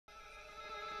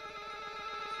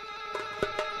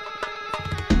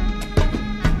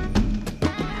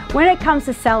When it comes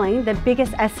to selling the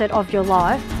biggest asset of your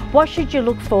life, what should you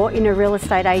look for in a real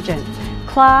estate agent?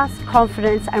 Class,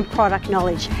 confidence and product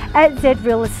knowledge. At Z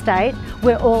Real Estate,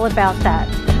 we're all about that.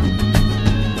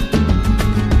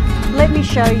 Let me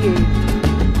show you.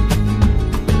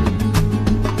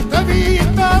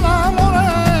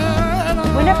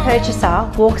 When a purchaser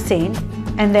walks in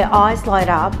and their eyes light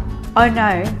up, I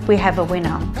know we have a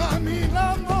winner.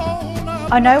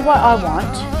 I know what I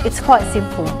want. It's quite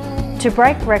simple. To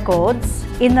break records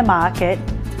in the market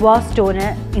whilst doing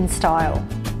it in style.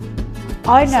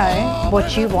 I know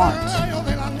what you want.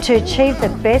 To achieve the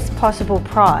best possible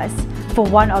price for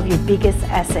one of your biggest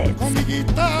assets.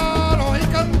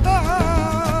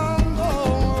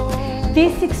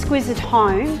 This exquisite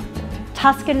home,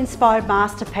 Tuscan-inspired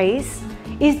masterpiece,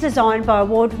 is designed by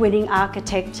award-winning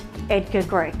architect Edgar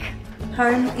Grech.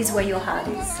 Home is where your heart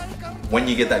is. When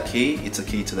you get that key, it's a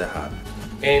key to their heart.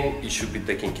 And it should be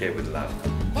taken care with love.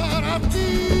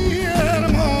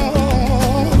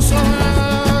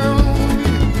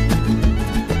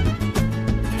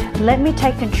 Let me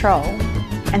take control,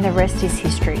 and the rest is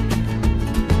history.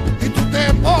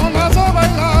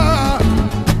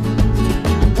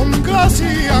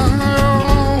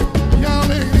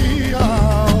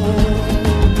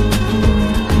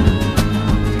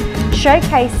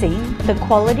 Showcasing the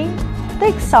quality, the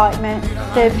excitement,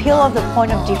 the appeal of the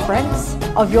point of difference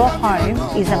of your home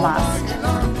is a must.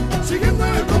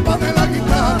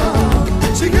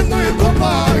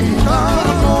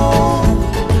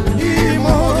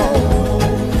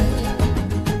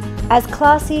 As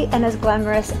classy and as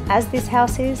glamorous as this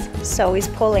house is, so is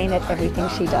Pauline at everything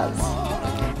she does.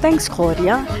 Thanks,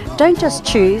 Claudia. Don't just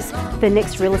choose the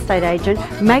next real estate agent,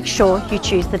 make sure you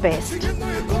choose the best.